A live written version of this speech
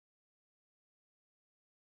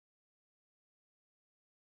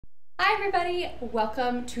Hi everybody,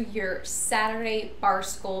 welcome to your Saturday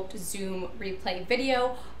Barre-Sculpt Zoom replay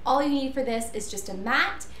video. All you need for this is just a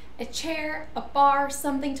mat, a chair, a bar,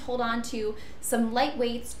 something to hold on to, some light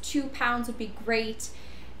weights, 2 pounds would be great,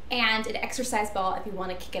 and an exercise ball if you want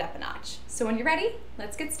to kick it up a notch. So when you're ready,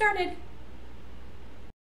 let's get started.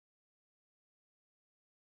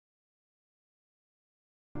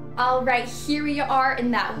 All right, here we are in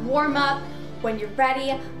that warm-up. When you're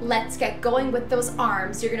ready, let's get going with those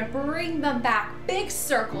arms. You're gonna bring them back, big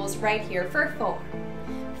circles right here for 4,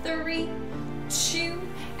 3, 2,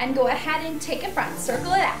 and go ahead and take it front,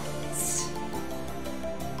 circle it out. Let's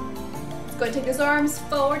go and take those arms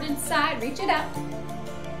forward and side, reach it up.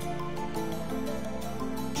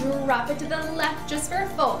 Drop it to the left just for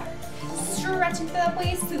 4. Stretching through the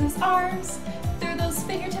waist, through those arms, through those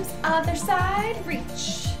fingertips, other side,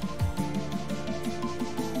 reach.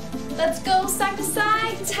 Let's go side to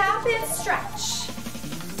side, tap and stretch.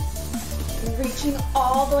 Reaching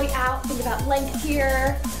all the way out, think about length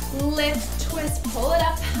here. Lift, twist, pull it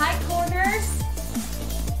up, high corners.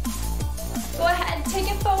 Go ahead, take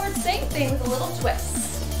it forward, same thing with a little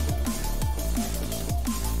twist.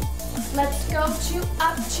 Let's go to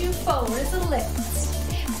up to forward as a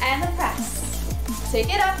lift and a press.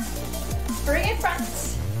 Take it up, bring it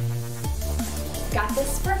front. Got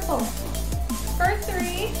this for 4, for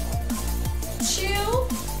 3, 2,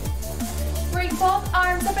 bring both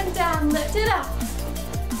arms up and down, lift it up,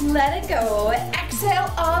 let it go,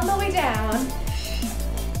 exhale all the way down,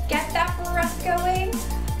 get that breath going,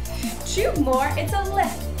 2 more, it's a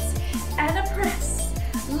lift and a press,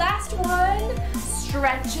 last one,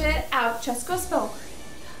 stretch it out, chest goes forward,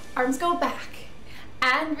 arms go back,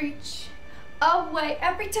 and reach, away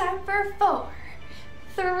every time for 4,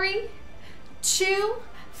 3, 2,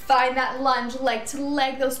 find that lunge, leg to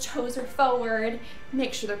leg, those toes are forward.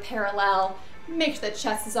 Make sure they're parallel. Make sure the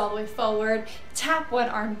chest is all the way forward. Tap one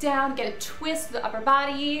arm down, get a twist to the upper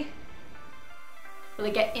body.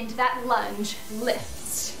 Really get into that lunge,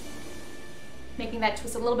 lift. Making that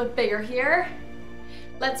twist a little bit bigger here.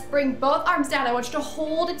 Let's bring both arms down. I want you to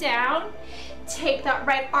hold it down. Take that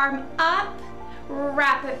right arm up,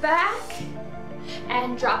 wrap it back,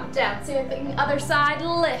 and drop it down. Same thing, other side,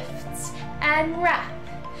 lift and wrap.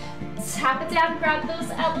 Tap it down, grab those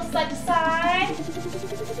elbows side to side.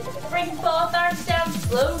 Bring both arms down,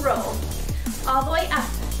 slow roll. All the way up,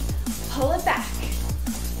 pull it back.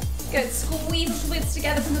 Good, squeeze those weights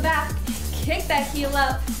together from the back. Kick that heel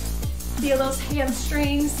up. Feel those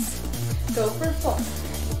hamstrings. Go for 4,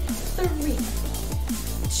 3,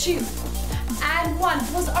 2, and 1.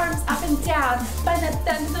 Pull those arms up and down. Find that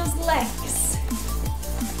bend in those legs.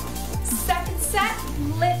 Second set,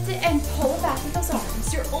 lift it and pull it back with those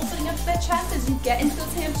arms. You're opening up that chest as you get into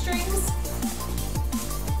those hamstrings.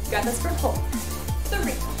 Got this for 4,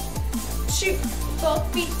 3, 2,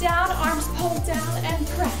 both feet down, arms pulled down and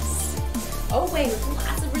press. Away with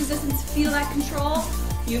lots of resistance, feel that control.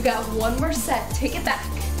 You got 1 more set, take it back.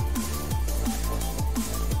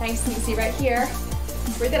 Nice and easy right here.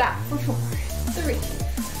 Breathe it out for 4, 3,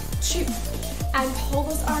 2, and pull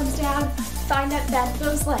those arms down. Find that bend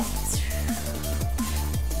those legs.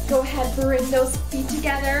 Go ahead, bring those feet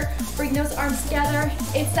together, bring those arms together.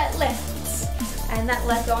 It's that lift and that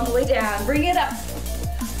let go on the way down. Bring it up,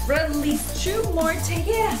 release, 2 more, take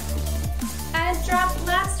it up, and drop,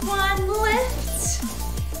 last one, lift,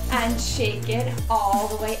 and shake it all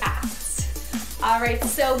the way out. All right,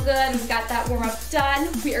 so good, we've got that warm up done.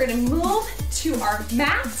 We are gonna move to our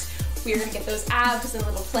mat. We are gonna get those abs in a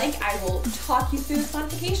little plank. I will talk you through the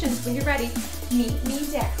modifications. When you're ready, meet me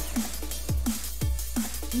down.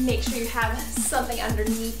 Make sure you have something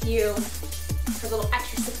underneath you for a little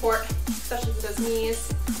extra support, especially for those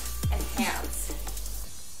knees and hands.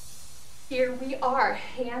 Here we are,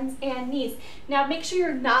 hands and knees. Now make sure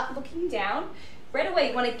you're not looking down. Right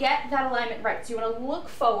away, you wanna get that alignment right. So you wanna look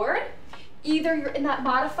forward. Either you're in that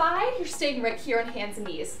modified, you're staying right here on hands and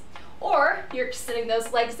knees, or you're extending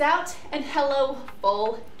those legs out and hello,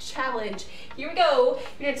 full challenge. Here we go.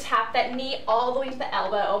 You're gonna tap that knee all the way to the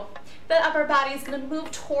elbow. The upper body is gonna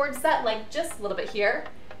move towards that leg just a little bit here.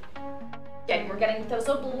 Again, we're getting those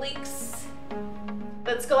obliques.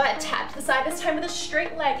 Let's go ahead, tap to the side, this time with a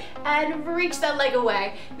straight leg, and reach that leg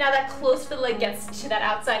away. Now that close to the leg gets to that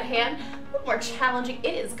outside hand, a little more challenging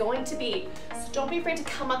it is going to be. So don't be afraid to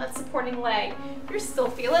come on that supporting leg. You still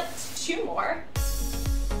feel it, 2 more.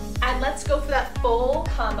 And let's go for that full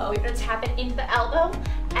combo. You're gonna tap it into the elbow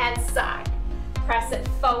and side. Press it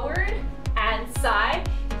forward and side.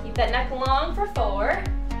 Keep that neck long for 4,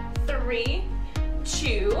 3,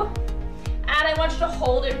 2, and I want you to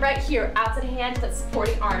hold it right here, outside hand to that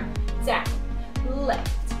supporting arm, down,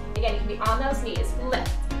 lift, Again, you can be on those knees.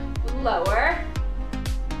 Lift, lower.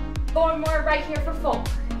 4 more right here for 4.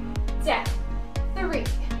 Down, 3.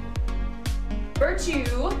 For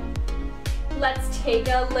 2. Let's take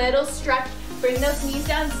a little stretch. Bring those knees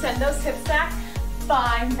down, send those hips back.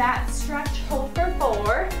 Find that stretch, hold for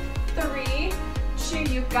 4, 3,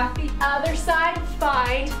 2. You've got the other side.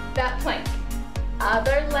 Find that plank.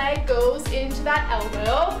 Other leg goes into that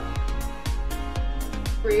elbow.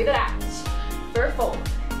 Breathe it out for 4.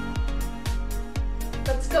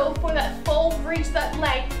 Let's go for that full reach, that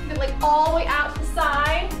leg. Get leg all the way out to the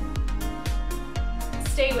side.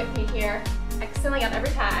 Stay with me here. Exhaling out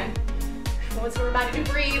every time. Once we're reminded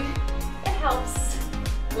to breathe, it helps.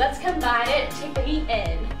 Let's combine it. Take the knee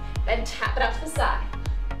in, then tap it out to the side.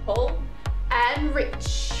 Hold and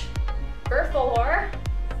reach. For 4,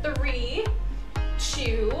 3,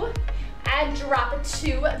 2, and drop it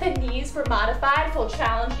to the knees for modified full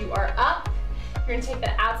challenge. You are up. You're gonna take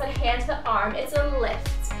that outside hand to the arm. It's a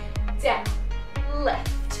lift, down,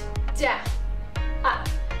 lift, down, up.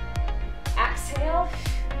 Exhale,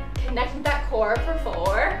 connect with that core for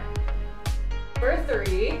 4, for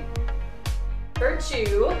 3, for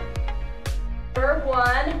 2, for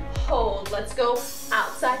 1, hold. Let's go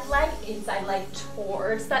outside leg, inside leg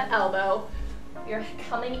towards that elbow. You're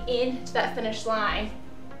coming into that finish line.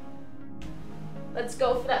 Let's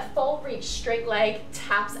go for that full reach, straight leg,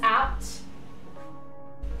 taps out.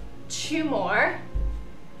 2 more.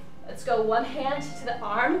 Let's go one hand to the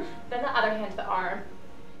arm, then the other hand to the arm.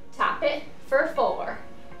 Tap it for 4,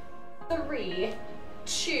 3,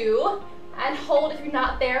 2, and hold. If you're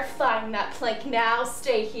not there, find that plank now.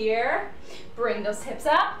 Stay here. Bring those hips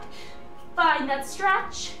up. Find that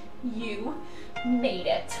stretch. You made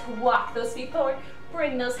it. Walk those feet forward.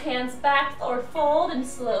 Bring those hands back, forward fold, and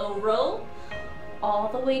slow roll all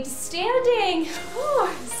the way to standing. Whew,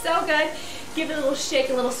 so good. Give it a little shake,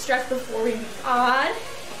 a little stretch before we move on.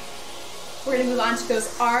 We're gonna move on to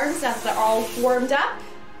those arms now that they're all warmed up.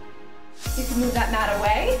 You can move that mat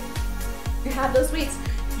away. You have those weights.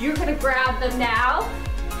 You're gonna grab them now,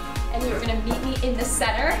 and you're gonna meet me in the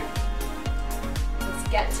center. Let's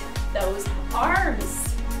get those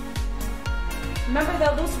arms. Remember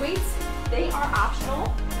though, those weights, they are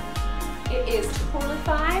optional. It is totally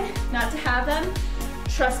fine not to have them.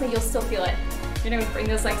 Trust me, you'll still feel it. You're gonna bring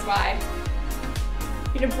those legs wide.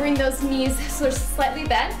 You're gonna bring those knees so they're slightly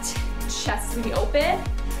bent. Chest is gonna be open.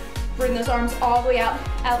 Bring those arms all the way out,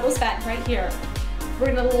 elbows bent right here.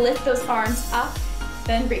 We're gonna lift those arms up,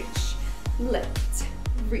 then reach, lift,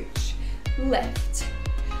 reach, lift.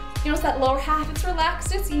 You notice that lower half, it's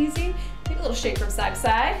relaxed, it's easy. Take a little shake from side to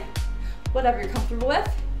side, whatever you're comfortable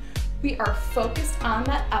with. We are focused on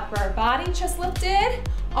that upper body, chest lifted,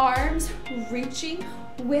 arms reaching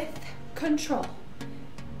with control.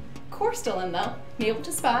 Core still in though, navel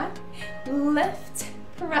to spine. Lift,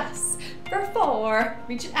 press for 4,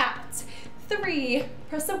 reach it out. 3,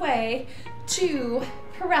 press away. 2,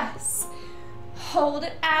 press. Hold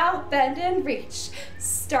it out, bend and reach.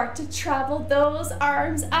 Start to travel those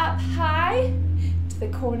arms up high to the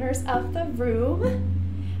corners of the room,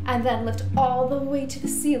 and then lift all the way to the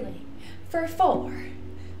ceiling for 4,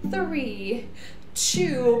 3,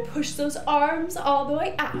 2, push those arms all the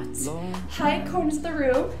way out. High corners of the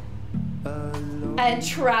room, and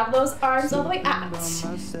travel those arms all the way out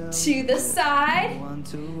to the side.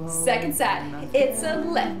 Second side, it's a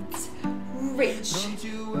lift, reach,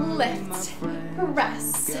 lift,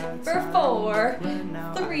 press for 4,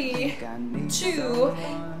 3, 2,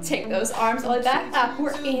 take those arms all the way back up.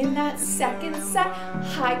 We're in that second set,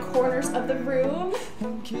 high corners of the room.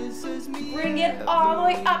 Bring it all the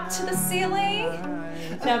way up to the ceiling.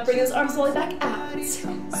 Now bring those arms all the way back out.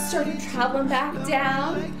 Start traveling back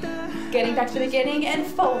down, getting back to the beginning and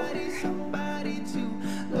forward.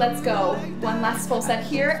 Let's go. One last full set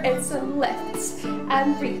here. It's a lift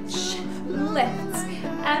and reach, lift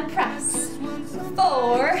and press.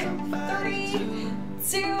 4, 3,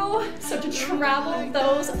 2. Start to travel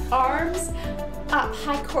those arms up,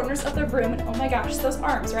 high corners of the room. And oh my gosh, those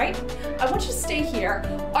arms, right? I want you to stay here.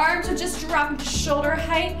 Arms are just dropping to shoulder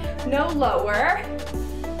height, no lower.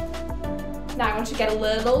 Now I want you to get a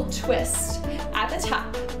little twist at the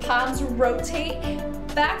top. Palms rotate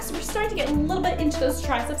back, so we're starting to get a little bit into those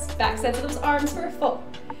triceps, back sides of those arms for a 4,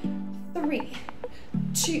 3,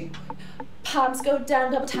 2. Palms go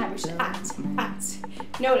down double time, reach out.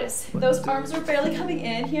 Notice, those arms are barely coming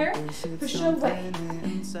in here. Push it away.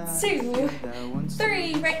 2,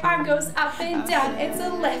 3, right arm goes up and down. It's a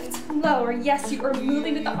lift, lower. Yes, you are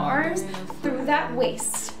moving with the arms through that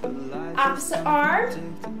waist. Opposite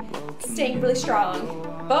arm, staying really strong.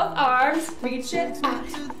 Both arms, reach it out.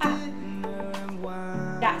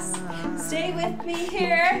 Yes. Stay with me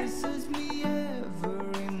here.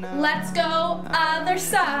 Let's go other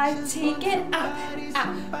side. Take it up,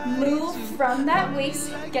 out. Move from that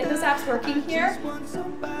waist. Get those abs working here.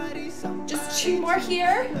 Just 2 more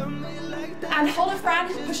here. And hold it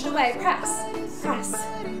front, push it away. Press, press.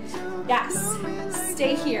 Yes.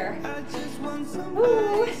 Stay here.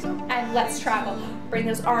 Ooh. And let's travel. Bring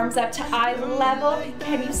those arms up to eye level.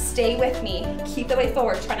 Can you stay with me? Keep the weight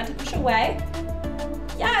forward. Try not to push away.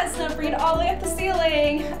 Yes, now bring it all the way up the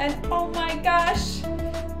ceiling. And oh my gosh,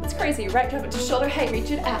 it's crazy. Right toe to shoulder height,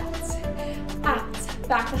 reach it out. Out.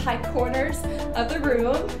 Back to high corners of the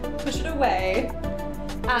room. Push it away.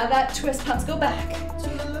 That twist, pumps go back.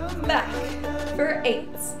 Back for 8,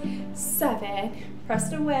 7.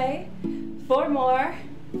 Press it away. 4 more.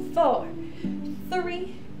 4,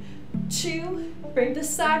 3, 2. Bring the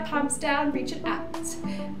side, palms down, reach it out.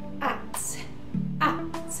 Out. Out.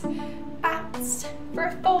 Out.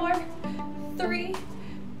 For 4, 3,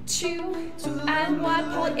 2, and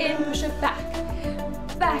 1. Pull it in, push it back.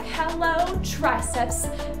 Back, hello, triceps.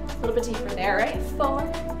 A little bit deeper there, right? 4,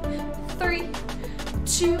 3,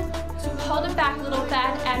 2, hold it back, little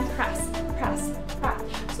bend, and press, press, press.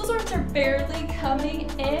 So those arms are barely coming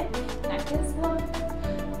in. Neck is 1,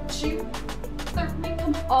 2, 3.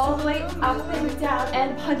 Come all the way up and down,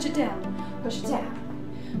 and punch it down. Push it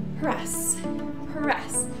down. Press,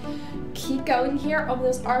 press. Keep going here. Open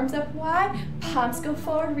those arms up wide. Palms go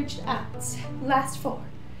forward, reach it out. Last 4,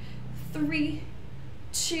 3,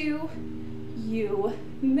 2. You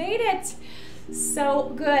made it.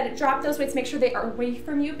 So good. Drop those weights. Make sure they are away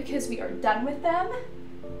from you because we are done with them.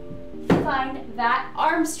 Find that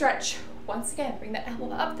arm stretch. Once again, bring that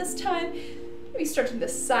elbow up this time. Maybe stretching the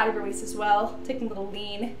side of your waist as well. Taking a little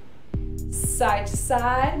lean side to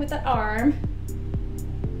side with that arm.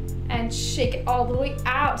 And shake it all the way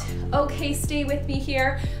out. Okay, stay with me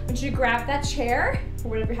here. I want you to grab that chair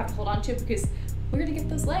or whatever you have to hold on to because we're gonna get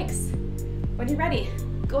those legs. When you're ready,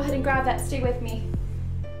 go ahead and grab that, stay with me.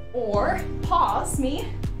 Or pause me,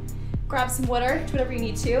 grab some water, do whatever you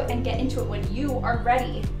need to, and get into it when you are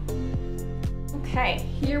ready. Okay,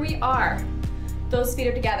 here we are. Those feet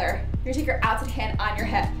are together. You're gonna take your outside hand on your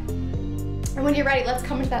hip. And when you're ready, let's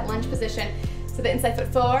come into that lunge position. So the inside foot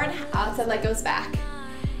forward, outside leg goes back.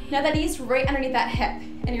 Now that knee's right underneath that hip,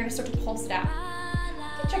 and you're gonna start to pulse it out.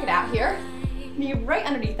 Okay, check it out here. Knee right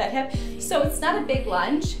underneath that hip. So it's not a big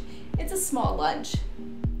lunge, it's a small lunge.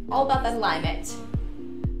 All about that alignment.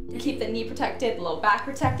 Keep the knee protected, low back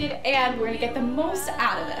protected, and we're gonna get the most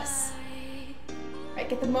out of this. Right,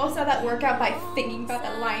 get the most out of that workout by thinking about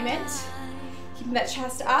that alignment, keeping that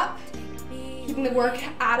chest up, keeping the work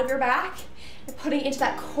out of your back, and putting it into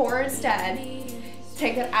that core instead.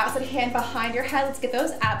 Take that outside hand behind your head. Let's get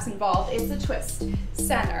those abs involved. It's a twist,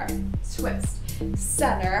 center, twist,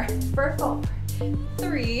 center for 4,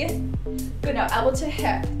 3. Good, now elbow to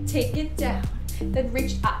hip, take it down, then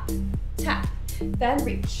reach up, tap, then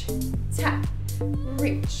reach, tap,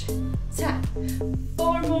 reach, tap.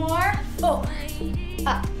 4 more, 4,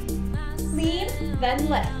 up, lean, then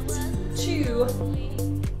lift, 2,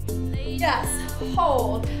 yes,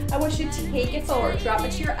 hold. I want you to take it forward, drop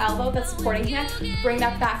it to your elbow, that supporting hand, bring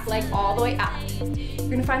that back leg all the way up. You're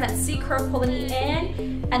gonna find that C curve, pull the knee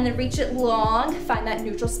in, and then reach it long, find that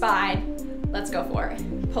neutral spine. Let's go for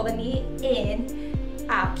it. Pull the knee in,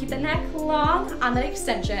 out. Keep the neck long on that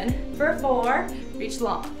extension. For 4, reach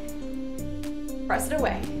long. Press it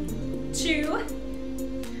away. 2,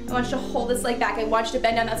 I want you to hold this leg back. I want you to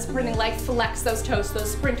bend down that supporting leg, flex those toes. So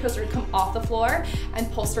those spring toes are gonna come off the floor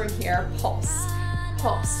and pulse from here. Pulse,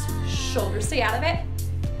 pulse. Shoulders stay out of it.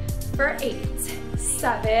 For 8,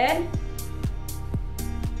 7.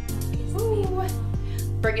 Ooh.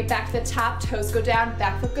 Bring it back to the top, toes go down,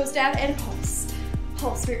 back foot goes down, and pulse.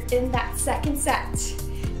 Pulse, we're in that second set.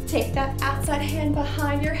 Take that outside hand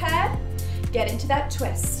behind your head, get into that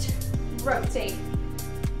twist. Rotate.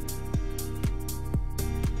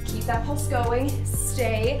 Keep that pulse going,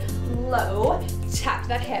 stay low, tap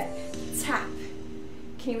that hip, tap.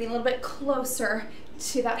 Can you lean a little bit closer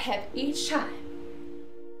to that hip each time?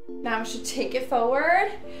 Now we should take it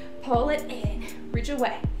forward, pull it in, reach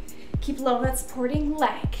away. Keep low on that supporting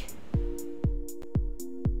leg.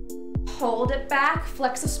 Hold it back,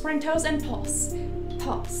 flex the spring toes and pulse,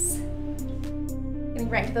 pulse. Getting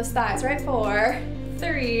right to those thighs, right? 4,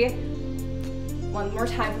 3. One more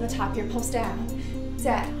time from the top here, pulse down,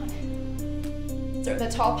 down. Start with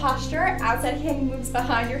a tall posture, outside hand moves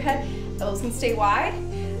behind your head, elbows can stay wide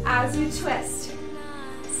as you twist.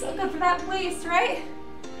 So good for that waist, right?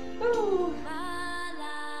 Ooh.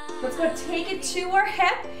 Let's go take it to our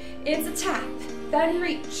hip. It's a tap, then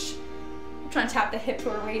reach. Trying to tap the hip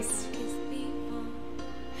to our waist.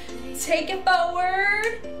 Take it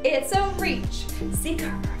forward. It's a reach. C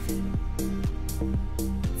curve.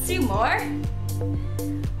 2 more.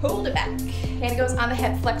 Hold it back. Hand goes on the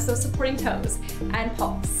hip. Flex those supporting toes and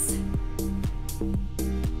pulse.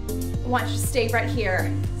 I want you to stay right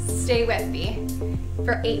here. Stay with me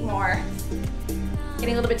for 8 more.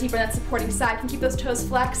 Getting a little bit deeper in that supporting side. You can keep those toes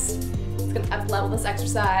flexed. It's gonna up level this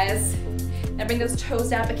exercise. Now bring those toes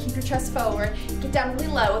down, but keep your chest forward. Get down really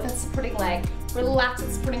low with that supporting leg. Relax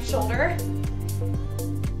that supporting shoulder.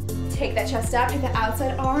 Take that chest out, take the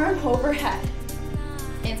outside arm overhead.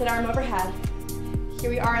 Inside arm overhead. Here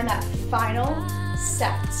we are in that final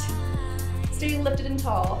set. Stay lifted and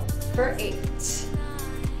tall for 8.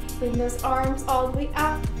 Bring those arms all the way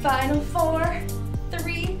up. Final 4,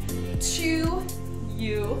 3, 2,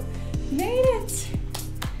 you made it.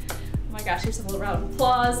 Oh my gosh, here's a little round of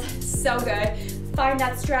applause. So good. Find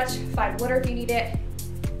that stretch, find whatever you need it.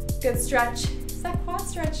 Good stretch. It's that quad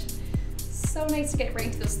stretch. So nice to get right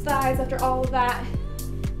into those thighs after all of that.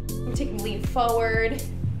 I'm taking lean forward.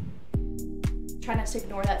 Try not to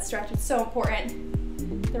ignore that stretch, it's so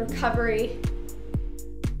important. The recovery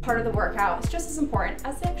part of the workout is just as important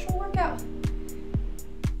as the actual workout.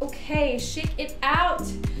 Okay, shake it out.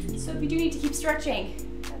 So if you do need to keep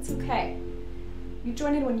stretching, that's okay. You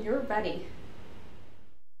join in when you're ready.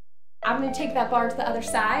 I'm gonna take that bar to the other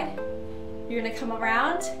side. You're gonna come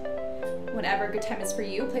around. Whenever a good time is for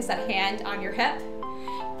you, place that hand on your hip.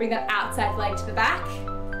 Bring that outside leg to the back.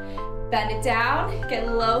 Bend it down, get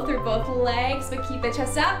low through both legs, but keep the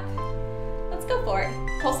chest up. Let's go for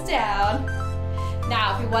it. Pulse it down.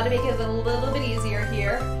 Now, if you want to make it a little bit easier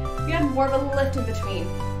here, you have more of a lift in between.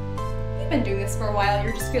 You've been doing this for a while,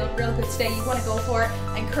 you're just feeling real good today, you want to go for it.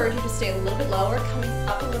 I encourage you to stay a little bit lower, coming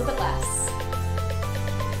up a little bit less.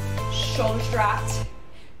 Shoulders dropped.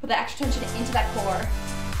 Put the extra tension into that core.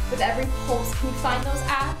 With every pulse, can you find those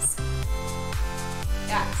abs?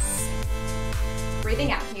 Yes.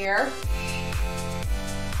 Breathing out here.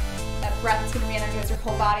 That breath is going to re-energize your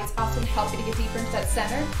whole body. It's also going to help you to get deeper into that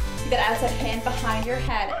center. You get outside hand behind your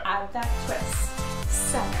head, out of that twist.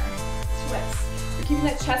 Center, twist. You're keeping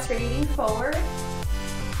that chest radiating forward. Good,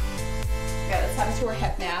 let's have it to our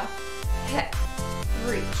hip now. Hip,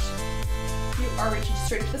 reach. You are reaching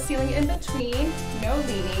straight to the ceiling in between, no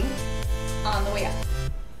leaning. On the way up.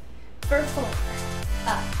 For 4,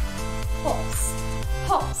 up, pulse,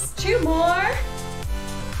 pulse. 2 more.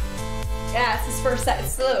 Yes, this first set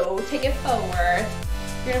is slow. Take it forward.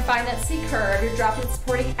 You're gonna find that C curve. You're dropping the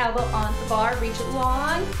supporting elbow onto the bar. Reach it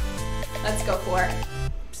long. Let's go for it.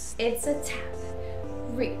 It's a tap.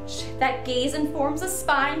 Reach. That gaze informs the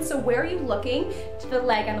spine. So where are you looking? To the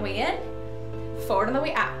leg on the way in, forward on the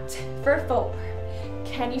way out. For 4.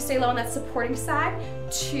 Can you stay low on that supporting side?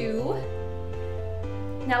 2.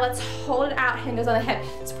 Now let's hold it out. Hand goes on the hip.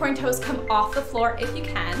 Supporting toes come off the floor if you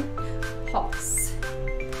can. Pulse.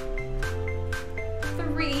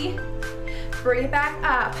 3. Bring it back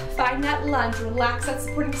up. Find that lunge. Relax that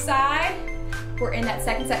supporting side. We're in that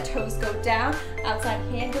second set. Toes go down. Outside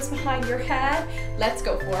hand goes behind your head. Let's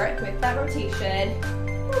go for it with that rotation.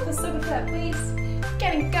 Oh, feels so good for that waist.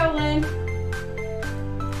 Getting going.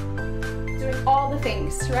 Doing all the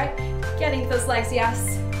things, right? Getting those legs,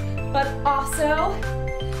 yes. But also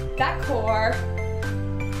that core.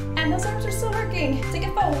 And those arms are still working. Take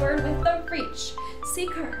it forward with the reach. C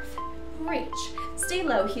curve. Reach. Stay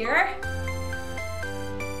low here.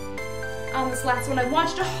 On this last one, I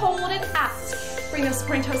want you to hold it out. Bring those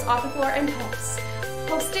supporting toes off the floor and pulse.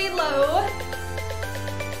 Pulse, stay low.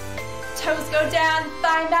 Toes go down,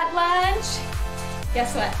 find that lunge.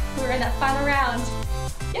 Guess what? We're in that final round.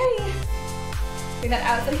 Yay! Bring that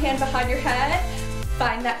outside hand behind your head.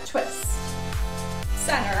 Find that twist.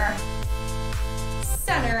 Center.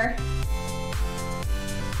 Center.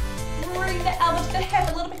 Bring the elbow to the hip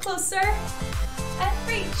a little bit closer. And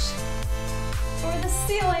reach for the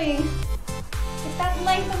ceiling. Get that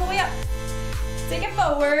length on the way up. Take it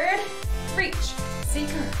forward. Reach. C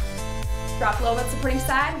curve. Drop low on the supporting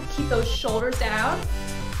side. Keep those shoulders down.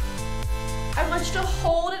 I want you to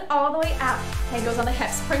hold it all the way out. Hand goes on the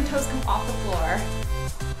hips. Supporting toes come off the floor.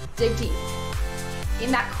 Dig deep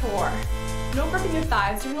in that core. No gripping your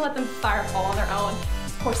thighs. You're gonna let them fire up all on their own.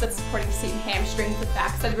 Of course, that's supporting seat and hamstrings, the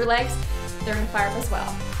back side of your legs. They're gonna fire up as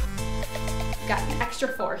well. Got an extra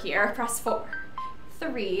 4 here. Press 4,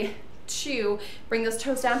 3, 2. Bring those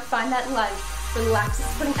toes down. Find that lunge. Relax the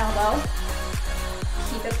supporting elbow.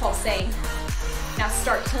 Keep it pulsing. Now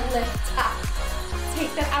start to lift up.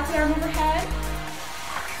 Take that outside arm overhead.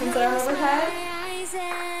 Inside arm overhead.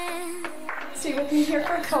 Stay with me here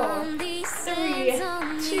for 4, 3,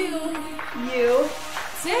 2. You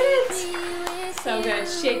did it. So good.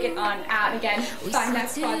 Shake it on out again. Find that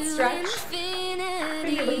quad stretch. What are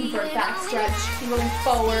you looking for? Back stretch. Moving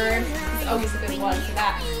forward. It's always a good one for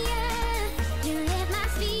that.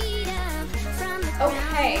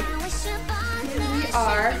 Okay. Here we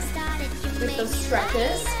are with those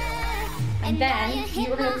stretches. And then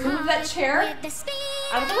you are going to move that chair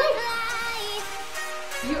out of the way.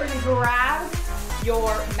 You are going to grab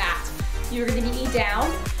your mat. You're going to knee down,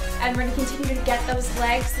 and we're going to continue to get those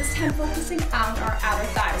legs, this time focusing on our outer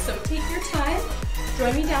thighs. So take your time,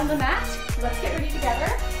 join me down the mat. Let's get ready together.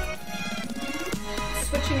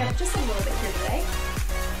 Switching up just a little bit here today.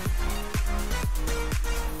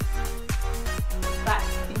 But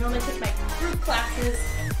you normally take my group classes.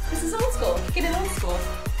 This is old school. Get it old school.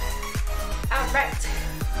 All right,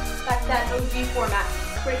 back to that OG format.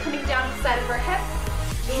 We're coming down the side of our hip,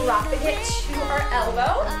 dropping it to our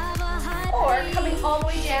elbow, or coming all the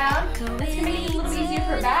way down. That's gonna make it a little easier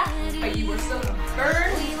for back, but you are still gonna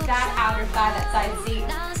burn that outer thigh, that side seat.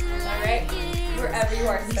 All right, wherever you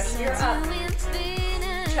are, especially you're up.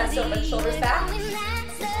 Chest open, shoulders back.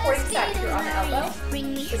 Supporting side if you're on the elbow.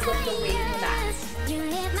 Just lift away from the mat.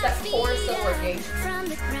 That core is still working.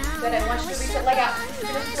 Good, I want you to reach that leg out. You're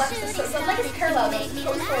gonna flex this foot. So the leg is parallel, though.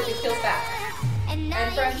 Toes forward, it feels back. And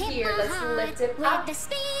from here, let's lift it up.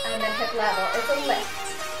 And then hip level. It's a lift.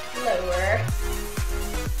 Lower.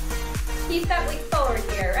 Keep that weight forward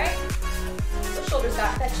here, right? So shoulders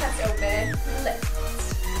back, that chest open. Lift.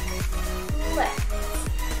 Lift.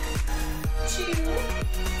 2.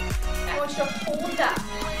 I want you to hold up.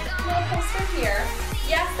 Little poster here.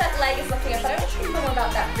 Yes, that leg is lifting up, but I want you to know more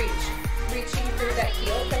about that reach. Reaching through that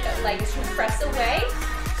heel, like that leg is to press away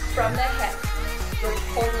from the hip. You'll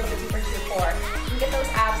pull a little bit deeper into your core. You can get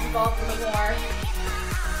those abs involved a little more.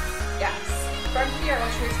 Yes. From here, I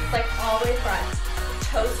want you to reach the leg all the way front.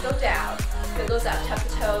 Toes go down. Good goes up. Tuck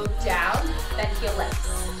the toe down. Then heel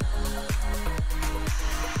lifts.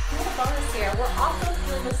 A little bonus here. We're also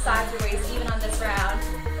feeling the sides of your waist even on this round.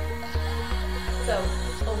 So,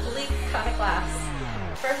 oblique kind of class.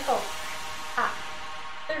 For 4, up,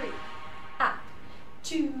 3, up,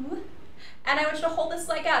 2, and I want you to hold this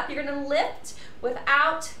leg up. You're gonna lift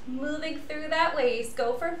without moving through that waist.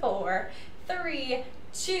 Go for 4, 3,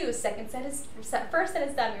 2. First set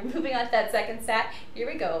is done. We're moving on to that second set. Here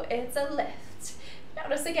we go. It's a lift.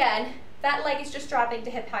 Notice again, that leg is just dropping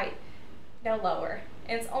to hip height, no lower,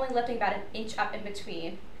 and it's only lifting about an inch up in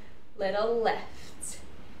between. Little lift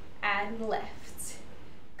and lift.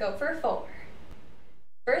 Go for 4.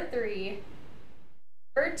 For 3,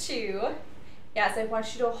 for 2, yes, I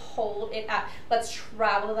want you to hold it up. Let's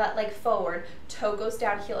travel that leg forward. Toe goes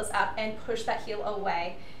down, heel is up, and push that heel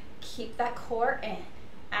away. Keep that core in,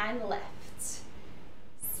 and lift.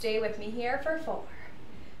 Stay with me here for 4,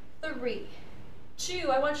 3,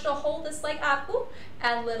 2, I want you to hold this leg up,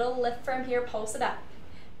 and little lift from here, pulse it up,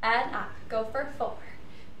 and up. Go for 4,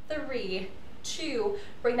 3, 2,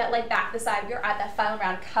 bring that leg back to the side. You're at that final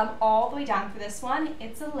round. Come all the way down for this one.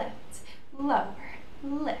 It's a lift, lower,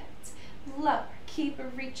 lift, lower. Keep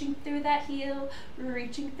reaching through that heel,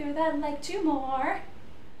 reaching through that leg. 2 more.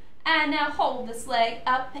 And now hold this leg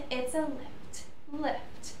up. It's a lift,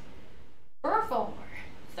 lift. For 4,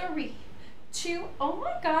 3, 2. Oh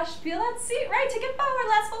my gosh, feel that seat, right? Take it forward.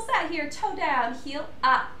 Last full set here. Toe down, heel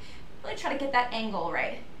up. Really try to get that angle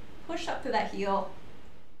right. Push up through that heel.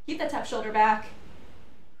 Keep that top shoulder back.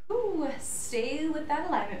 Ooh, stay with that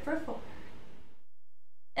alignment for 4.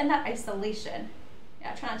 And that isolation.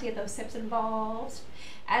 Yeah, try not to get those hips involved.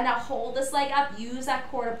 And now hold this leg up. Use that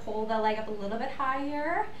core to pull the leg up a little bit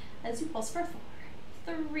higher as you pulse for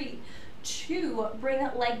 4, 3, 2. Bring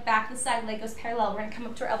that leg back to the side. Leg goes parallel. We're gonna come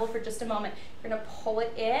up to our elbow for just a moment. You're gonna pull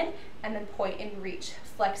it in and then point and reach.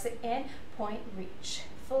 Flex it in, point, reach.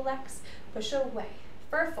 Flex, push away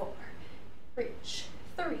for 4, reach.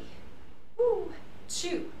 3,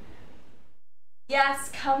 2.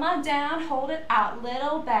 Yes, come on down, hold it out,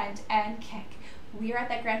 little bend and kick. We are at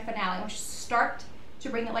that grand finale. I want you to start to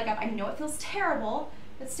bring the leg up. I know it feels terrible,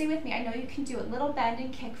 but stay with me. I know you can do it. Little bend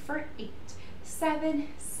and kick for 8, 7,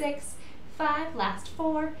 6, 5, last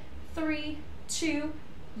 4, 3, 2.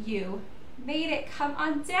 You made it. Come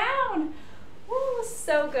on down. Woo,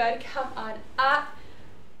 so good. Come on up.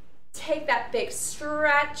 Take that big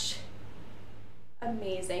stretch.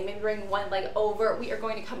 Amazing. Maybe bring one leg over. We are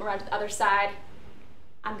going to come around to the other side.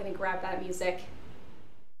 I'm going to grab that music.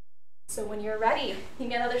 So when you're ready, you can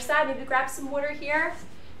get on the other side. Maybe grab some water here,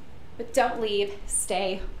 but don't leave.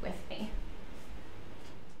 Stay with me.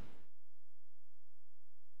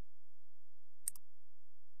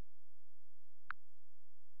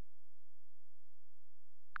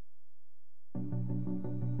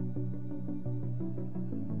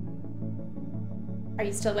 Are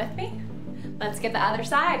you still with me? Let's get the other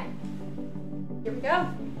side. Here we go.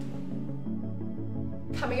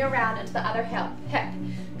 Coming around into the other hip.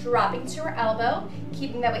 Dropping to our elbow,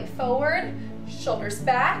 keeping that weight forward, shoulders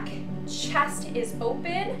back, chest is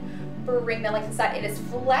open, bring the leg to the side. It is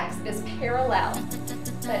flexed, it is parallel.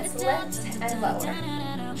 Let's lift and lower.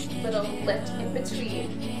 Little lift in between.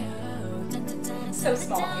 So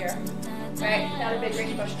small here, right? Not a big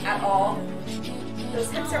range of motion at all. Those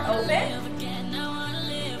hips are open,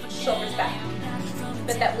 shoulders back.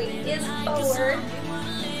 But that weight is forward.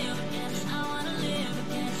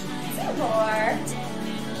 2 more.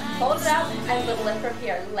 Hold it up and a little lift from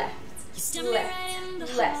here. Lift, lift,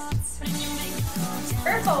 lift.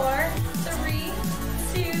 For 4, 3,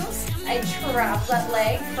 2, I drop that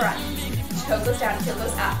leg front. Toe goes down, heel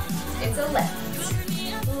goes up. It's a lift.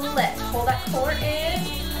 Lift. Hold that core in.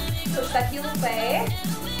 Push that heel away.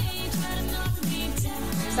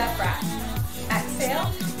 Use that breath. Exhale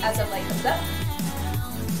as the leg comes up.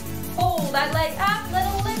 Hold that leg up.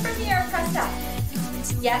 Little lift from here. Press up.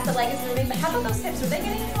 Yes, the leg is moving, but how about those hips? Are they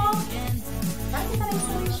getting involved? Try to get that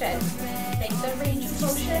isolation. Make the range of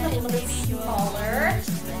motion a little bit smaller.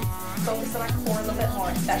 Focus on our core a little bit more,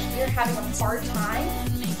 especially if you're having a hard time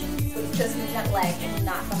with just moving that leg and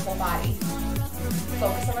not the whole body.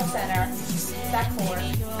 Focus on the center, that core,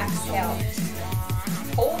 exhale.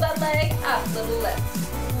 Hold that leg up, little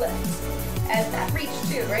lift, lift. And that reach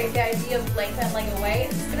too, right? The idea of length that leg away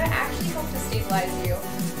is gonna actually help to stabilize you.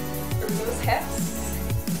 Through those hips.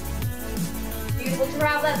 Beautiful,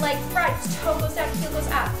 drop that leg front, toe goes down, heel goes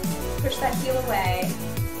up. Push that heel away.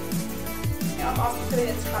 Now I'm also putting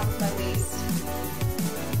the top of my waist.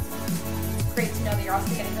 It's great to know that you're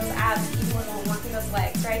also getting those abs even when we're working those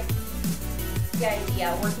legs, right? The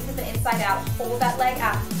idea, working from the inside out, hold that leg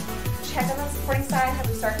up. Check on that supporting side, have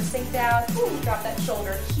we start to sink down. Ooh, drop that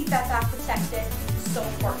shoulder, keep that back protected. So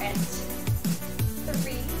important.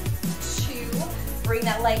 3, 2, bring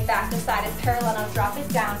that leg back to side. It's parallel, now drop it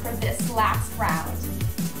down for this last round.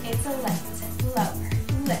 It's a lift, lower,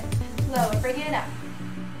 lift, lower, bring it up,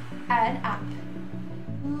 and up,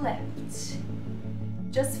 lift.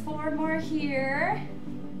 Just 4 more here,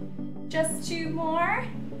 just 2 more.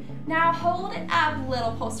 Now hold it up,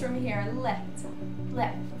 little pulse from here, lift,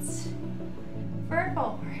 lift. For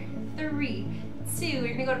 4, 3, 2,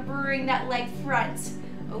 we're gonna go to bring that leg front.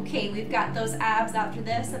 Okay, we've got those abs after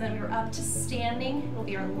this, and then we're up to standing. It'll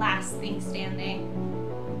be our last thing standing.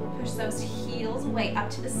 Push those heels way up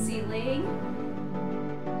to the ceiling.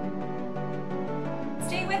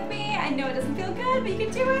 Stay with me. I know it doesn't feel good, but you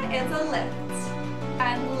can do it. It's a lift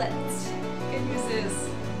and lift. Good news is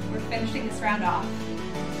we're finishing this round off.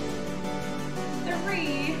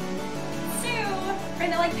 3, 2, bring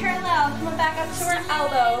the leg parallel. Come on back up to our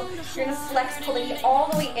elbow. You're gonna flex, pulling it all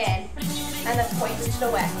the way in, and then point it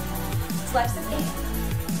away. Flex it in,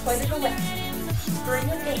 point it away. Bring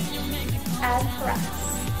it in, and press.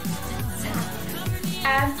 Tap,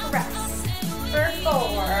 and press. For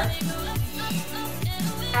 4.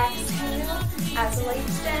 Exhale, as the leg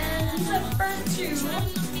extends. For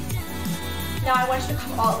 2. Now I want you to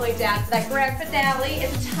come all the way down to that grand finale.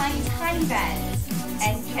 It's a tiny, tiny bend.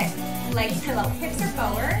 And kick. Legs pillow, hips are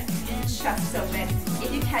forward, chest open.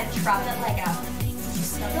 If you can, drop that leg up.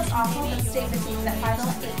 No, that's awful, but stay with me for that final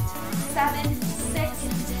 8, 7, 6,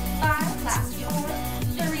 5, last 4,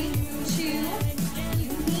 3, 2. You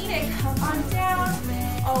need it, come on down.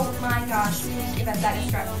 Oh my gosh, give us that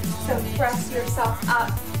stretch. So press yourself up.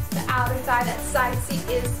 The outer thigh, that side seat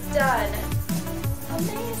is done.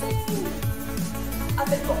 Amazing. Up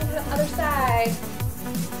and over to the other side.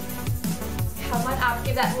 Come on up,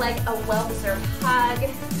 give that leg a well-deserved hug.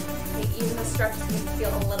 Even the stretch is going to feel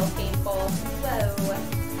a little painful. Whoa.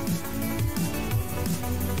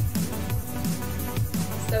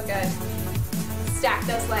 So good. Stack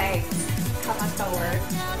those legs. Come on forward.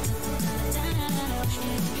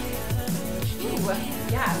 Ooh,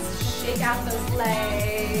 yes. Shake out those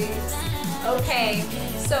legs. Okay,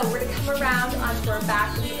 so we're going to come around onto our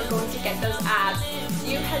back and we're going to get those abs. Do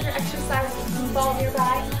you have your exercise ball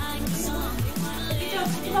nearby? If you don't,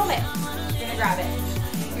 take a moment. You're going to grab it.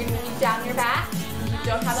 You're going to lean down your back. If you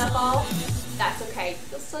don't have that ball, that's okay.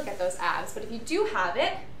 You'll still get those abs. But if you do have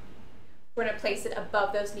it, we're going to place it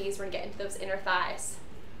above those knees. We're going to get into those inner thighs.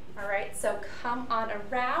 All right, so come on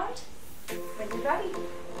around when you're ready.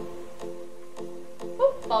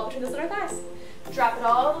 Whoop, ball between those inner thighs. Drop it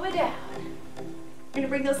all the way down. You're going to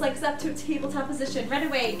bring those legs up to a tabletop position. Right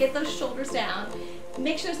away, get those shoulders down.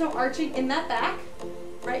 Make sure there's no arching in that back.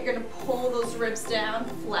 Right, you're going to pull those ribs down,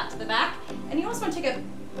 flat to the back. And you also want to take a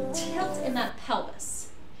tilt in that pelvis.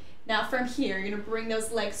 Now from here, you're gonna bring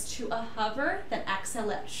those legs to a hover, then exhale,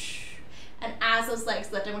 lift. And as those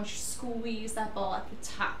legs lift, I want you to squeeze that ball at the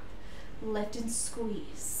top. Lift and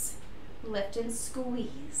squeeze. Lift and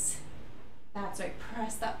squeeze. That's right,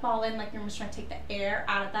 press that ball in like you're just trying to take the air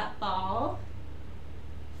out of that ball.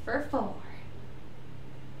 For 4,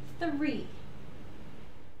 3,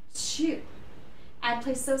 2. And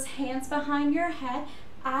place those hands behind your head.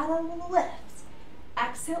 Add a lift.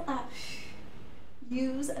 Exhale up.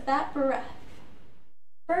 Use that breath.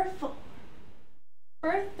 For 4,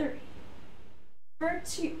 for 3, for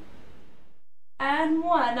 2, and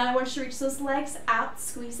 1. Now I want you to reach those legs out,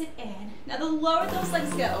 squeeze it in. Now the lower those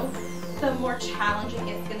legs go, the more challenging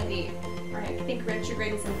it's gonna be. All right, I think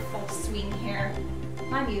retrograde is in full swing here.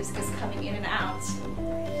 My music is coming in and out,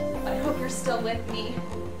 but I hope you're still with me.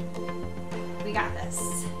 We got this.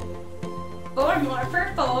 4 more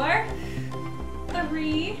for 4,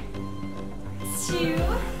 3, 2,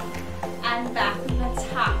 and back from the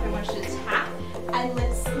top. I want you to tap and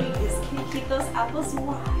lift, squeeze. Can you keep those elbows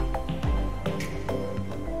wide?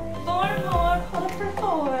 4 more, hold it for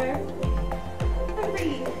 4,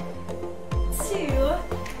 3,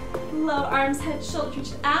 2, low arms, head, shoulders,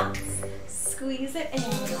 reach it out, squeeze it in.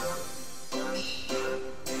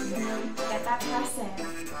 Get that press in.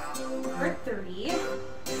 For 3,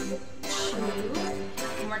 2,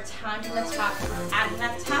 one more time from the top, adding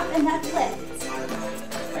that tap and that lift.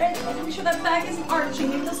 Alright, make sure that back isn't arching,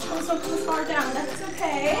 maybe those toes don't come as far down, that's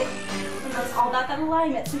okay. And it's all about that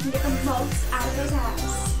alignment so you can get the most out of those abs.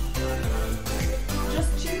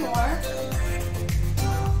 Just 2 more.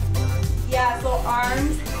 Yeah, so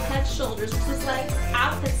arms, head, shoulders, just legs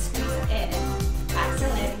out, then squeeze it in.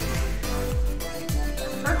 Exhale in.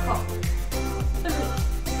 For 4, 3,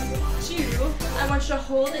 2, I want you to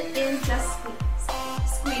hold it in, just squeeze.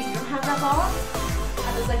 Squeeze, you don't have that ball.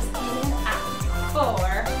 Have those legs in and out.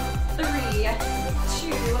 4, 3,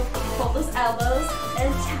 2, hold those elbows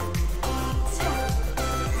and tap, tap,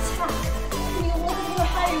 tap. Can you look a little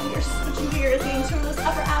higher? You're switching gears, getting to those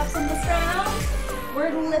upper abs on this round.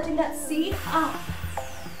 We're lifting that seat up.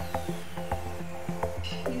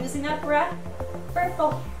 Using that breath for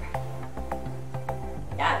 4.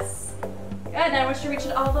 Yes. Good. Now I want you to reach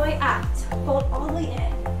it all the way out. Hold all the way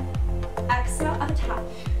in. Exhale at the top.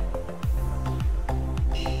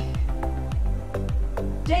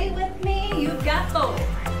 Stay with me. You've got 4.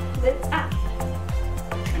 Lift up.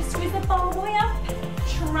 And squeeze the ball all the way up.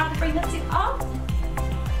 Try to bring the seat off.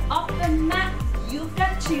 Off the mat. You've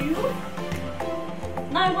got 2.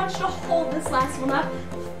 Now I want you to hold this last one up.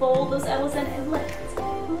 Fold those elbows in and lift.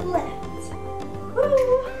 Lift.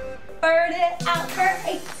 Woo. Burn it out for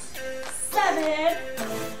 8, 7.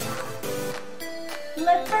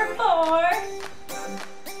 Lift for 4.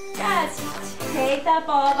 Yes. Take that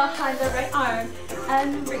ball behind the right arm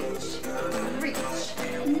and reach.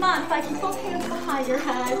 Reach. Modify. Keep both hands behind your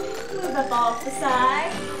head. Move the ball to the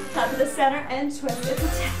side. Come to the center and twist. It's a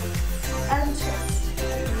tap and twist.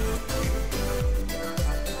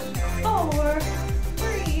 4,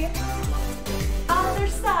 3. Other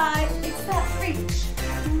side. It's that reach.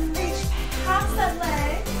 Reach past that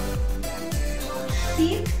leg.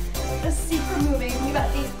 Keep the seat from moving. You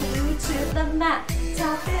got these glued to the mat.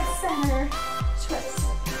 Tap it, center, twist,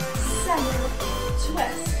 center,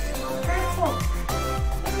 twist. For 4,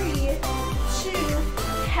 3,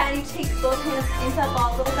 2. Can you take both hands into that ball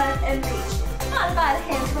a little bit and reach? Modify the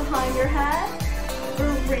hands behind your head.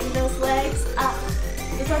 Bring those legs up.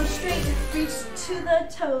 Those arms straight. Reach to the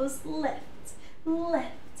toes. Lift, lift.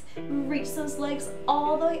 Reach those legs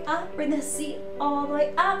all the way up. Bring the seat all the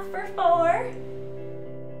way up for 4,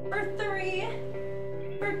 for 3,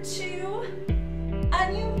 for 2,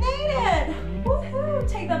 and you made it! Woohoo!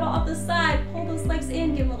 Take that ball off the side. Pull those legs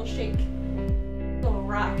in. Give them a little shake. Little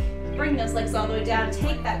rock. Bring those legs all the way down.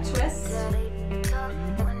 Take that twist.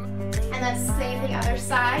 And then same the other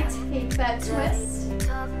side. Take that twist.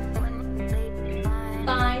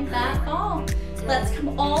 Find that ball. Let's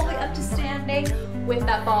come all the way up to standing with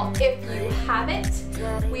that ball. If you have it,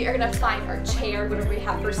 we are gonna find our chair, whatever we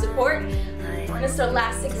have for support. We're gonna start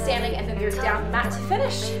elastic standing and then we're down the mat to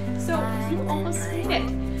finish. So you almost made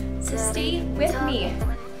it. So stay with me.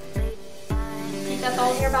 Keep that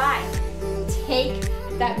ball nearby. Take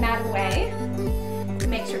that mat away.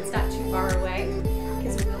 Make sure it's not too far away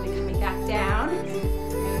because we will be coming back down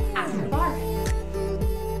after the bar.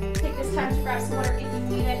 Take this time to grab some water if you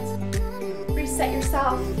need it. Reset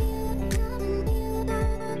yourself.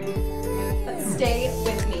 But stay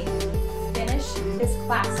with me. Finish this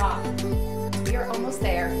class off. We are almost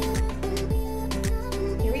there.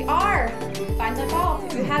 Here we are. Find that ball.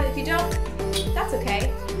 If you have it, if you don't, that's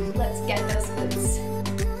okay. Let's get those glutes.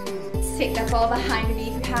 Take that ball behind your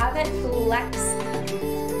knee if you have it. Flex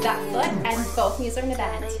that foot and both knees are gonna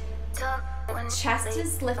bend. Chest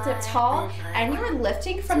is lifted up tall and you're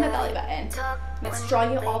lifting from the belly button. It's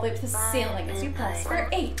drawing you all the way to the ceiling as you pulse for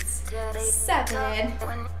 8, 7,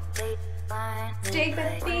 stay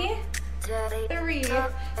with me, 3,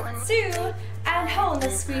 2, and hold.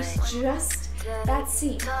 Let's squeeze just that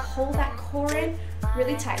seat. Hold that core in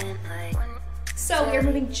really tight. So we are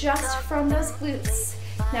moving just from those glutes.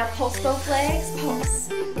 Now pulse both legs, pulse,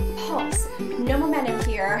 pulse. No momentum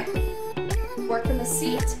here. Work from the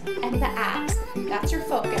seat and the abs. That's your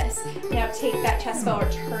focus. Now take that chest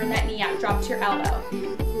forward, turn that knee out, drop to your elbow.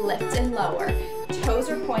 Lift and lower. Toes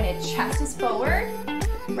are pointed, chest is forward.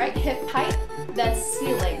 Right hip tight, then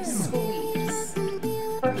ceiling, squeeze.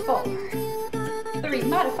 For 4, 3,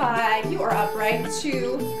 modify. You are upright,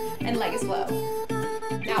 2, and leg is low.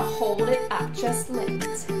 Now hold it up, just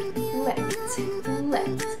lift, lift,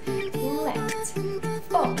 lift, lift.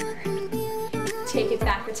 4. Take it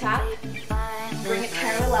back to top. Bring it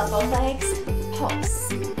parallel, both legs, pulse.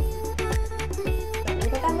 Don't worry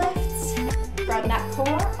about that lift. From that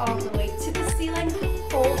core all the way to the ceiling,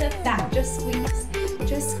 hold it back, just squeeze,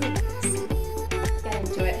 just squeeze. Get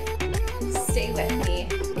into it, stay with me.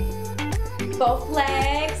 Both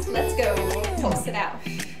legs, let's go, pulse it out.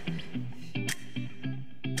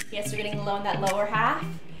 Yes, you're getting low in that lower half,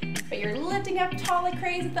 but you're lifting up tall like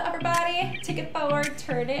crazy with the upper body. Take it forward,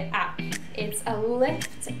 turn it out. It's a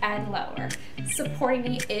lift and lower. Supporting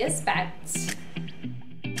knee is bent.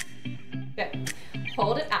 Good.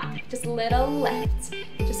 Hold it up. Just a little lift.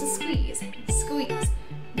 Just a squeeze. Squeeze.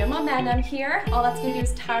 No momentum here. All that's going to do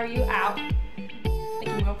is tire you out,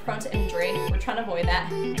 making you more prone to injury. We're trying to avoid that.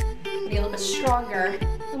 Be a little bit stronger,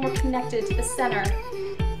 a little more connected to the center.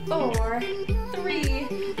 4, 3,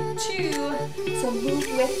 2. So move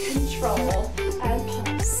with control and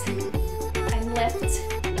pulse and lift.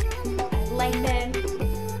 Lengthen.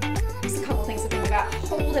 Just a couple things to think about.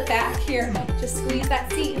 Hold it back here. Just squeeze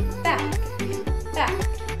that seat. Back, back.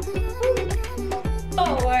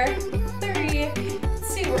 4, 3,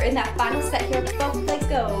 2. We're in that final set here. Both legs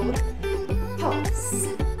go. Pulse.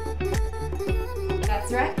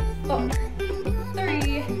 That's right. 4,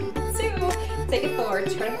 3, 2. Take it forward.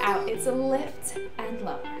 Turn it out. It's a lift and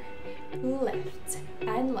lower. Lift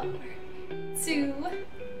and lower. 2.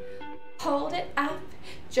 Hold it up.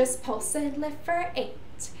 Just pulse and lift for 8,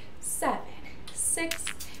 7, 6,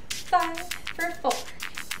 5, for 4,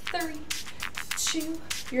 3, 2.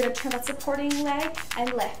 You're gonna turn that supporting leg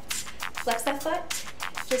and lift. Flex that foot,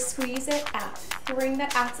 just squeeze it out. Bring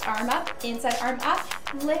that arm up, inside arm up,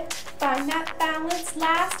 lift, find that balance.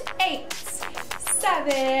 Last 8,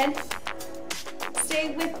 7,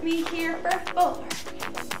 stay with me here for 4,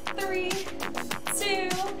 3, 2,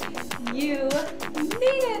 you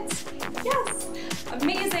made it. Yes.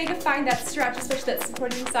 Amazing to find that stretch, especially that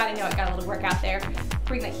supporting side. I know I got a little workout there.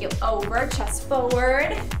 Bring that heel over, chest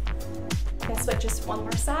forward. Guess what, just one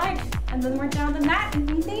more side, and then we're down the mat, and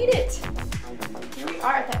we made it. Here we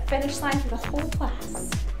are at that finish line for the whole class.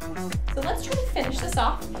 So let's try to finish this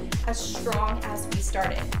off as strong as we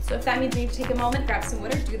started. So if that means you need to take a moment, grab some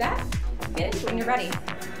water, do that. Get into it when you're ready.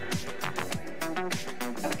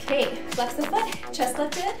 Okay, flex the foot, chest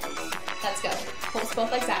lifted. Let's go. Pulse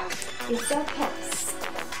both legs out. It's a pulse.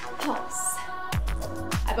 Pulse.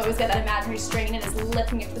 I've always got that imaginary string and it's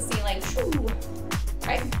lifting it to the ceiling. Woo.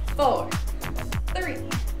 Right? 4, 3.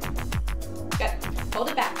 Good. Hold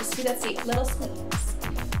it back. Just do that seat. Little squeeze.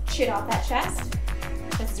 Chin off that chest.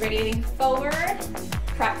 This is radiating forward.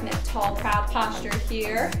 Cracking that tall, proud posture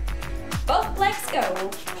here. Both legs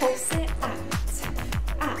go. Pulse it out.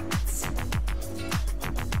 Out.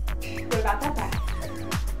 What about that back?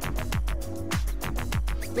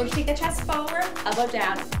 We'll take the chest forward, elbow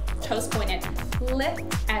down, toes pointed, lift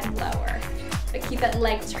and lower. But keep that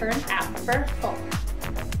leg turned out for 4,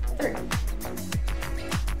 3.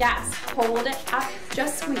 Yes, hold it up,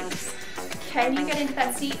 just squeeze. Can you get into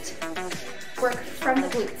that seat? Work from the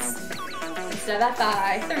glutes. Instead of that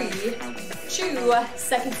thigh, 3, 2.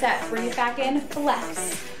 Second set, bring it back in,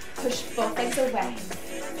 flex. Push both legs away.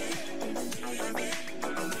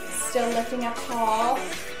 Still lifting up tall.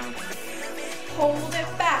 Hold it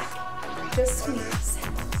back. Just squeeze,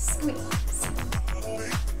 squeeze.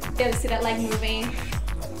 Good to see that leg moving.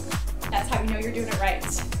 That's how you know you're doing it right.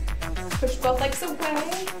 Push both legs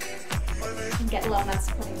away and get low on that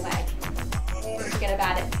supporting leg. Don't forget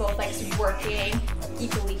about it. Both legs working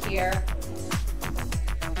equally here.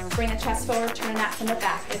 Bring the chest forward, turn that from the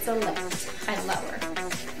back. It's a lift and lower.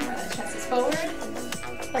 Remember, the chest is forward,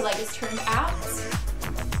 the leg is turned out.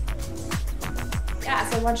 Yeah,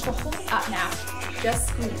 so I want you to hold it up now. Just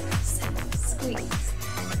squeeze. squeeze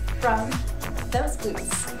from those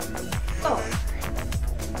glutes. Forward.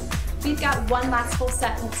 We've got one last full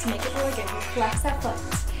set. Let's make it really good. Flex that foot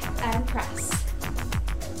and press.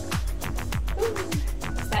 Ooh.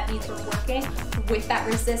 That means we're working with that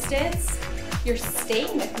resistance. You're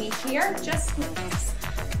staying with me here. Just squeeze,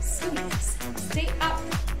 squeeze. Stay up.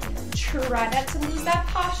 Try not to lose that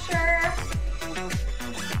posture.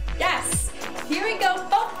 Yes. Here we go.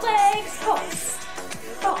 Both legs. Pulse.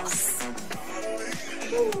 Pulse.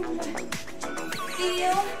 Ooh.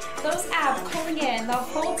 Feel those abs pulling in the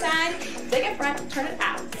whole time. Dig in front, turn it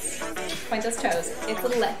out. Point those toes. It's a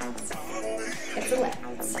lift. It's a lift.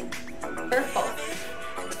 For full.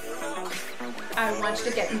 I want you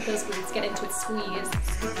to get into those glutes. Get into it. Squeeze,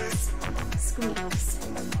 squeeze, squeeze.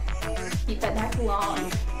 Keep that neck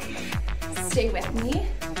long. Stay with me.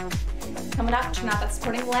 Coming up, turn out that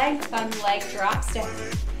supporting leg. Thumb leg drops down.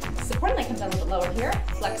 Supporting leg comes down a little bit lower here.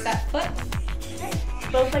 Flex that foot. Okay.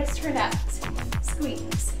 Both legs turn out.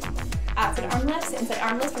 Squeeze. Outside arm lifts, inside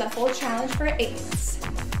arm lifts for that full challenge for 8.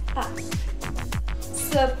 Up.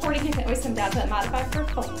 Supporting hand can always come down to that modified for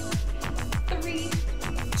 4. 3,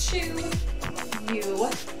 2, you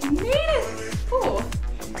made it. Ooh.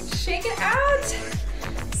 Shake it out.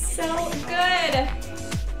 So good.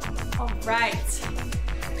 All right.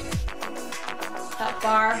 That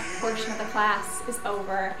bar portion of the class is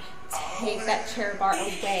over. Take that chair bar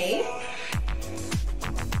away.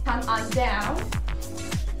 Come on down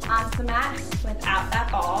onto the mat without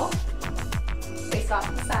that ball. Face off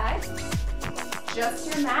to the side. Just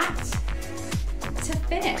your mat to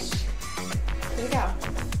finish. Here we go.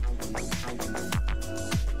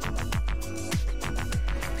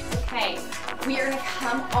 Okay, we are gonna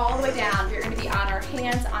come all the way down. We're gonna be on our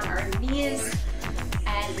hands, on our knees,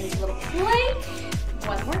 and a little plank.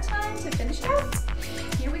 One more time to finish out.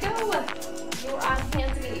 Here we go. You're on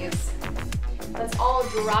hands and knees. Let's all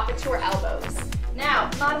drop it to our elbows. Now,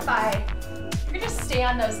 modify. You're gonna stay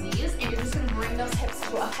on those knees and you're just gonna bring those hips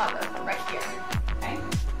to a hover right here, okay?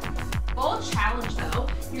 Full challenge though,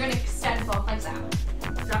 you're gonna extend both legs out.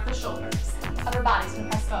 Drop the shoulders. Other body's gonna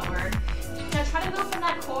press forward. Now try to move from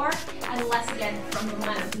that core and less again from the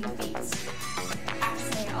momentum from the feet.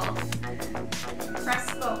 Exhale. Press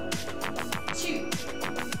forward. 2,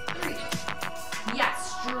 3.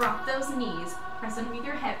 Yes, drop those knees. Press underneath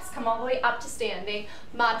your hips. Come all the way up to standing.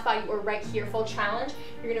 Modify, you are right here, full challenge.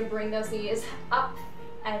 You're gonna bring those knees up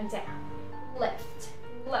and down. Lift,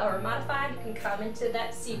 lower, modified. You can come into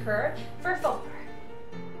that C curve for 4,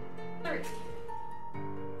 3,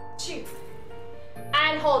 2,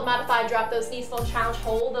 and hold, modify, drop those knees, full challenge.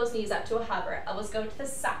 Hold those knees up to a hover. Elbows go to the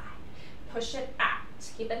side. Push it out.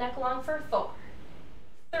 Keep the neck long for 4,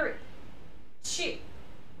 3, 2,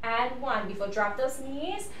 and 1. Before drop those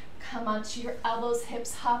knees, come onto your elbows,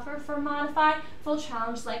 hips hover for modify. Full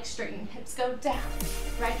challenge, legs straighten, hips go down.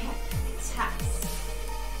 Right hand, taps.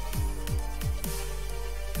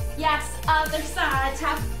 Yes, other side,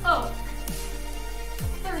 tap, 4,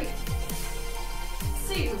 3,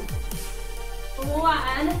 2,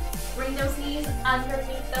 1. Bring those knees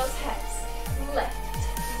underneath those hips. Lift,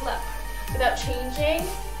 lower. Without changing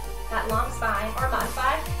that long spine or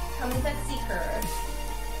modify, come into that C curve.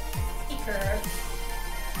 C curve.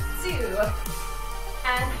 2,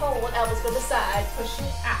 and hold, elbows go to the side, push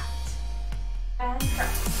it out, and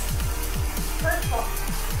press. For 4,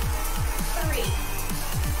 3,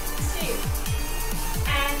 2,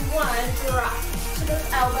 and 1, drop to those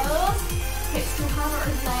elbows, hips to hover,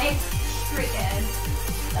 legs straighten.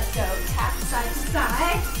 Let's go, tap side to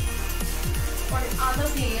side, or on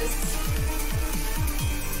those knees.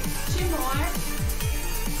 2 more.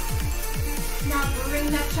 Now bring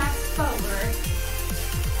that chest forward.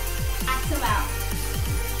 Exhale out.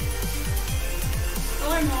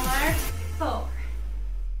 4 more. 4,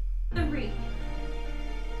 3,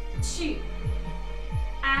 2,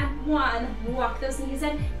 and 1. Walk those knees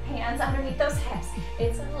in, hands underneath those hips.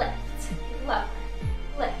 It's a lift, lower,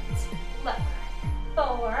 lift,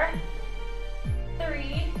 lower. 4,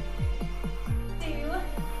 3, 2,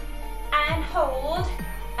 and hold.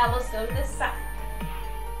 Elbows go to the side.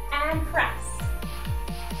 And press.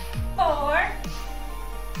 4,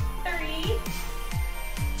 3,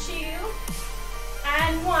 2,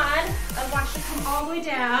 and 1. I want you to come all the way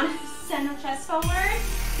down. Send the chest forward.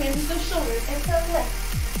 Hands to the shoulders. It's a lift.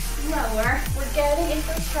 Lower. We're getting into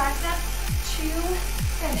the tricep to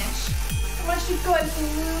finish. I want you to go and glue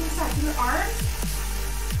the sides of your arms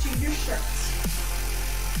to your shirt.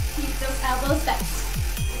 Keep those elbows bent.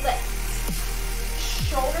 Lift.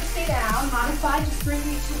 Shoulders stay down. Modify. Just bring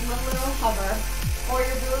me to a little hover. Or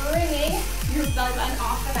you're bringing your belly button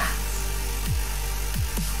off the mat.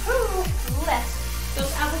 Ooh, lift.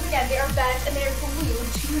 they are bent and they are glued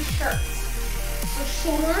to your shirt. The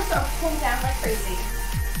shoulders are pulled down like crazy.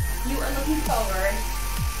 You are looking forward.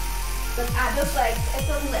 Let's add those legs. It's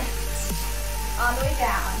a lift. On the way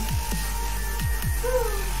down.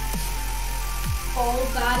 Full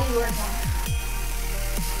body workout.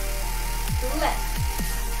 Lift.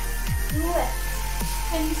 Lift.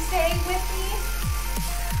 Can you stay with me?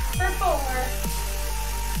 For 4,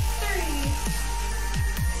 3,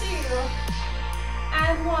 2,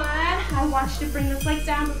 and 1. I want you to bring those legs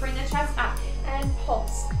down, but bring the chest up. And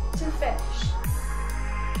pulse to finish.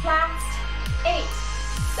 Last 8,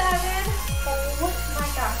 7, oh my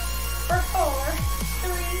gosh. For 4,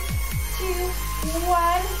 3, 2,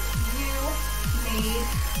 1. You made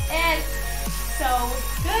it. So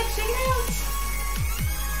good. Shake it out.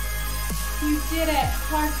 You did it.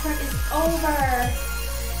 Hard part is over.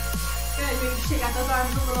 Good. Maybe shake out those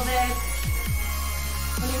arms a little bit.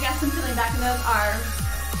 When you get some feeling back in those arms,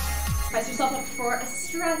 press yourself up for a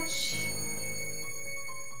stretch.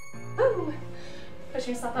 Woo. Push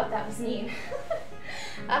yourself up. That was mean.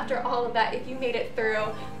 After all of that, if you made it through,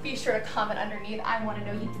 be sure to comment underneath. I want to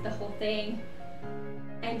know you did the whole thing.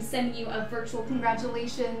 I'm sending you a virtual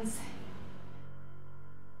congratulations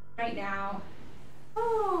right now.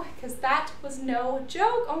 Oh, because that was no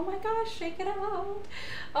joke. Oh my gosh, shake it out.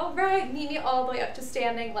 All right, meet me all the way up to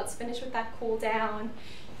standing. Let's finish with that cool down.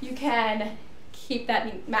 You can keep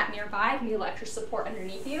that mat nearby if you need electric support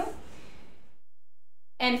underneath you.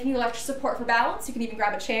 And if you need electric support for balance, you can even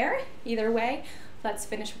grab a chair. Either way, let's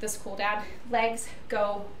finish with this cool down. Legs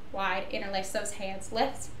go wide, interlace those hands,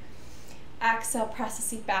 lift. Exhale, press the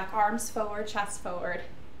seat back, arms forward, chest forward.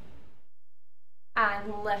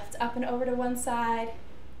 And lift up and over to one side,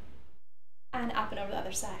 and up and over the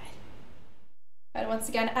other side. And once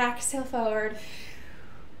again, exhale forward.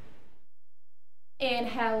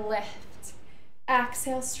 Inhale, lift.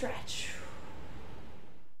 Exhale, stretch.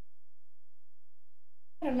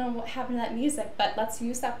 I don't know what happened to that music, but let's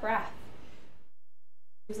use that breath.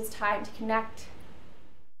 Use this time to connect.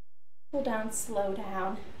 Cool down, slow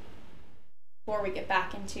down. Before we get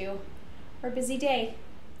back into our busy day.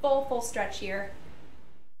 Full stretch here.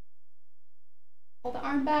 Pull the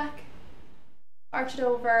arm back, arch it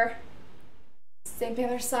over. Same thing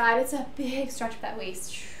other side. It's a big stretch of that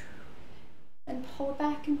waist. And pull it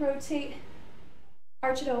back and rotate.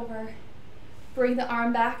 Arch it over. Bring the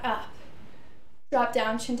arm back up. Drop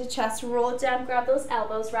down, chin to chest. Roll it down. Grab those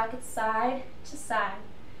elbows. Rock it side to side.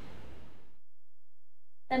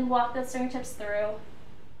 Then walk those fingertips through.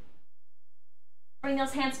 Bring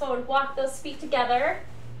those hands forward. Walk those feet together.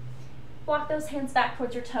 Walk those hands back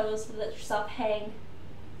towards your toes so let yourself hang.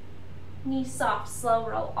 Knees soft, slow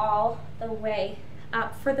roll all the way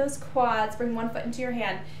up. For those quads, bring one foot into your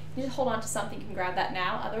hand. You just hold on to something, you can grab that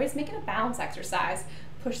now. Otherwise, make it a balance exercise.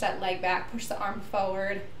 Push that leg back, push the arm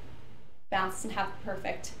forward. Balance doesn't have to be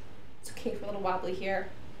perfect. It's okay for a little wobbly here.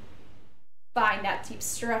 Find that deep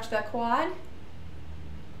stretch of the quad.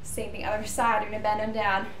 Same thing, other side. You're gonna bend them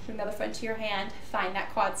down. Bring the other foot into your hand. Find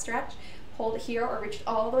that quad stretch. Hold it here or reach it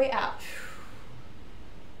all the way out.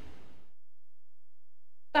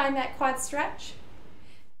 Find that quad stretch.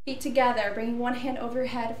 Feet together, bringing one hand over your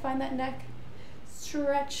head. Find that neck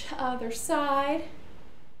stretch, other side.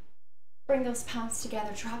 Bring those palms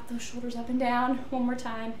together. Drop those shoulders up and down. One more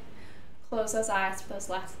time. Close those eyes for those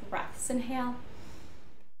last breaths. Inhale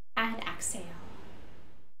and exhale.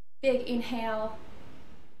 Big inhale,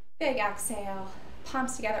 big exhale.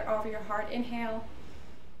 Palms together over your heart. Inhale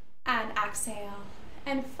and exhale.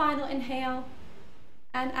 And final inhale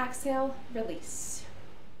and exhale. Release.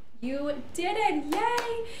 You did it,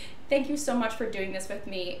 yay! Thank you so much for doing this with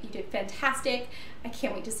me. You did fantastic. I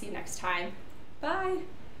can't wait to see you next time. Bye.